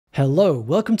Hello,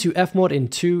 welcome to Fmod in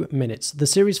 2 minutes, the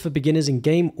series for beginners in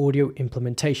game audio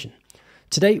implementation.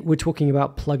 Today we're talking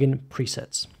about plugin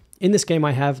presets. In this game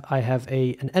I have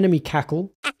an enemy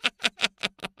cackle,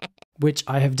 which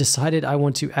I have decided I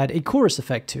want to add a chorus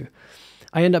effect to.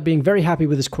 I end up being very happy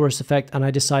with this chorus effect, and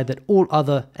I decide that all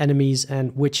other enemies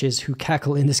and witches who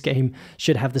cackle in this game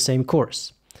should have the same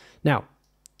chorus. Now,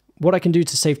 what I can do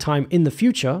to save time in the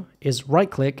future is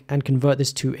right-click and convert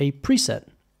this to a preset.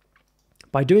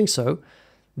 By doing so,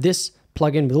 this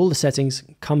plugin with all the settings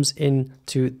comes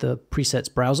into the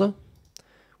presets browser,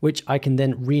 which I can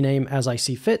then rename as I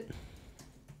see fit,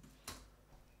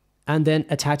 and then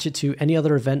attach it to any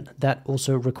other event that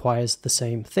also requires the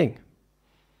same thing.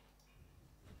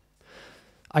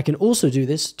 I can also do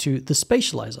this to the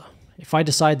spatializer. If I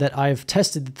decide that I've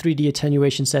tested the 3D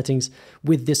attenuation settings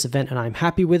with this event and I'm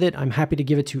happy with it, I'm happy to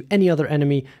give it to any other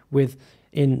enemy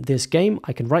within this game,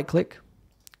 I can right-click,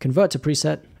 convert to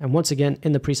preset, and once again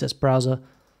in the presets browser,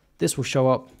 this will show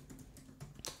up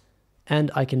and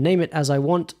I can name it as I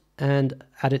want and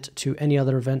add it to any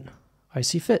other event I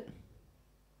see fit.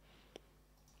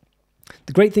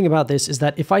 The great thing about this is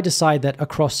that if I decide that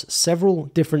across several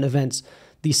different events,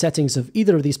 the settings of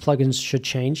either of these plugins should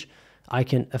change, I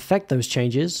can affect those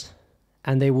changes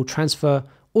and they will transfer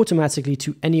automatically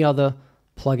to any other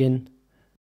plugin,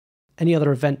 any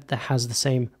other event that has the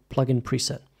same plugin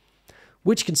preset,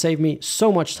 which can save me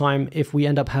so much time if we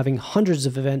end up having hundreds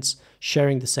of events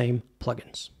sharing the same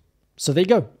plugins. So there you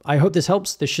go. I hope this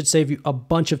helps. This should save you a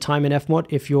bunch of time in Fmod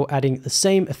if you're adding the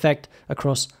same effect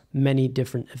across many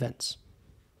different events.